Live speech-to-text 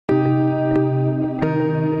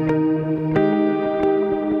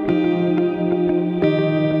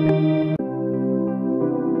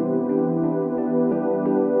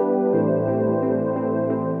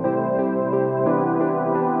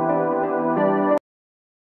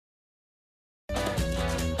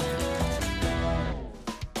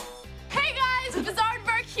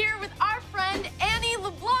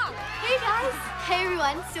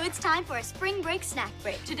everyone, so it's time for a spring break snack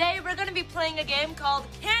break. Today we're gonna be playing a game called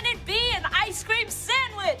Can It Be an Ice Cream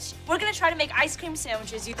Sandwich? We're gonna try to make ice cream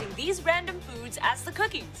sandwiches using these random foods as the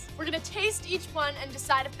cookies. We're gonna taste each one and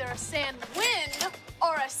decide if they're a sand win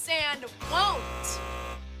or a sand won't.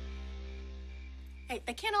 Hey,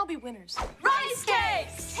 they can't all be winners. Rice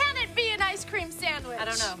cakes! Can it be an ice cream sandwich? I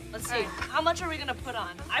don't know. Let's see. How much are we gonna put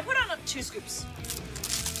on? I put on 2 scoops.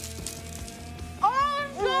 Oh,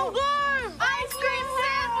 so good! Ice cream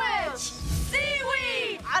sandwich!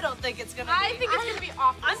 Seaweed! I don't think it's gonna be. I think it's gonna be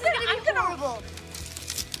awful. I'm gonna Horrible.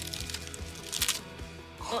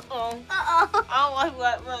 Uh-oh. I don't like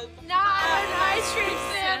that one. Not an ice cream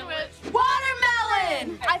sandwich.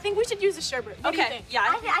 Watermelon! I think we should use a sherbet. What do you think? Yeah.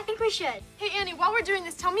 I think we should. Hey, Annie, while we're doing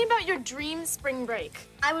this, tell me about your dream spring break.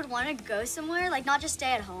 I would want to go somewhere, like not just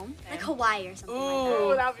stay at home, like Hawaii or something like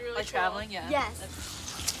Oh, that would be really like cool. traveling, yeah. that. Yes.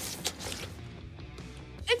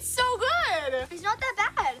 It's so good. It's not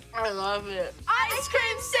that bad. I love it. Ice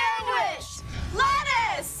cream sandwich!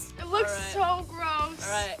 Lettuce! It looks All so gross.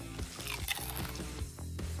 All right.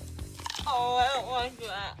 Oh, I don't like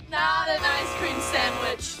that. Not an ice cream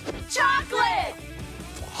sandwich. Chocolate!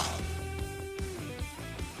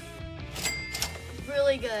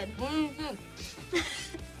 Really good.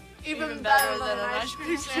 Even better than an ice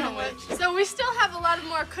cream sandwich. So we still have a lot of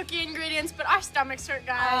more cookie ingredients, but our stomachs hurt,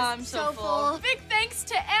 guys. I'm so full. Big thanks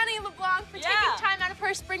to Annie Leblanc for taking time out of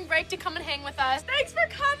her spring break to come and hang with us. Thanks for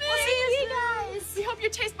coming. We'll see you guys. We hope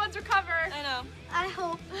your taste buds recover. I know. I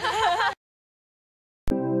hope.